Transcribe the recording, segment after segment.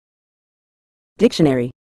Dictionary.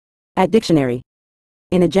 At dictionary.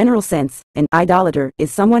 In a general sense, an idolater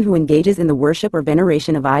is someone who engages in the worship or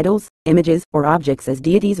veneration of idols, images, or objects as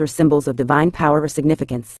deities or symbols of divine power or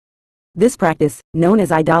significance. This practice, known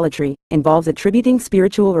as idolatry, involves attributing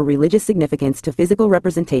spiritual or religious significance to physical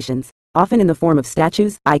representations, often in the form of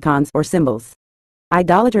statues, icons, or symbols.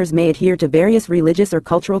 Idolaters may adhere to various religious or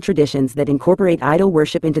cultural traditions that incorporate idol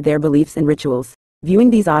worship into their beliefs and rituals,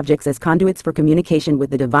 viewing these objects as conduits for communication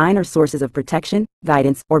with the divine or sources of protection,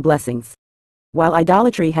 guidance, or blessings. While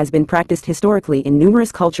idolatry has been practiced historically in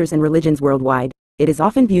numerous cultures and religions worldwide, it is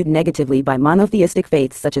often viewed negatively by monotheistic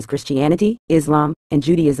faiths such as Christianity, Islam, and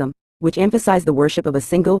Judaism, which emphasize the worship of a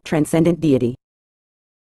single, transcendent deity.